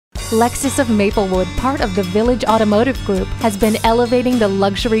Lexus of Maplewood, part of the Village Automotive Group, has been elevating the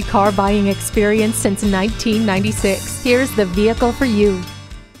luxury car buying experience since 1996. Here's the vehicle for you.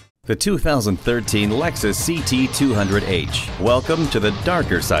 The 2013 Lexus CT200H. Welcome to the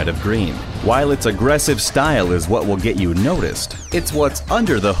darker side of green. While its aggressive style is what will get you noticed, it's what's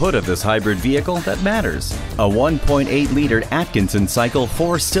under the hood of this hybrid vehicle that matters. A 1.8-liter Atkinson cycle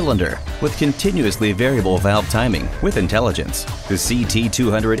 4-cylinder with continuously variable valve timing with intelligence. The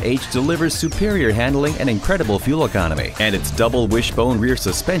CT200H delivers superior handling and incredible fuel economy, and its double wishbone rear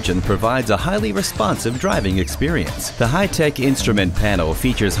suspension provides a highly responsive driving experience. The high-tech instrument panel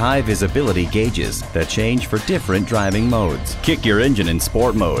features high visibility gauges that change for different driving modes. Kick your engine in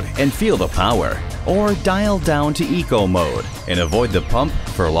sport mode and feel the power, or dial down to eco mode and avoid the pump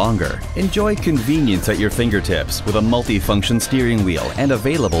for longer. Enjoy convenience at your fingertips with a multi-function steering wheel and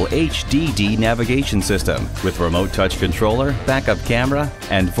available HDD navigation system with remote touch controller, backup camera,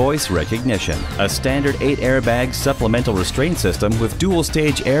 and voice recognition. A standard 8-airbag supplemental restraint system with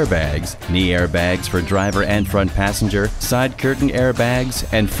dual-stage airbags, knee airbags for driver and front passenger, side curtain airbags,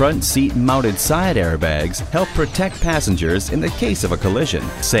 and front seat mounted side airbags help protect passengers in the case of a collision.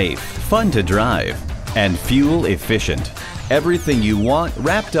 Safe, fun to drive, and fuel efficient. Everything you want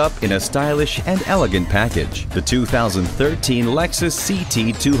wrapped up in a stylish and elegant package. The 2013 Lexus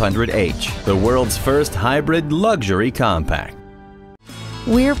CT200H, the world's first hybrid luxury compact.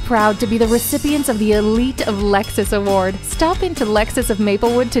 We're proud to be the recipients of the Elite of Lexus Award. Stop into Lexus of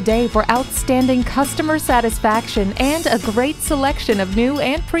Maplewood today for outstanding customer satisfaction and a great selection of new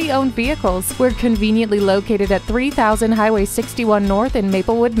and pre-owned vehicles. We're conveniently located at 3000 Highway 61 North in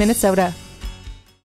Maplewood, Minnesota.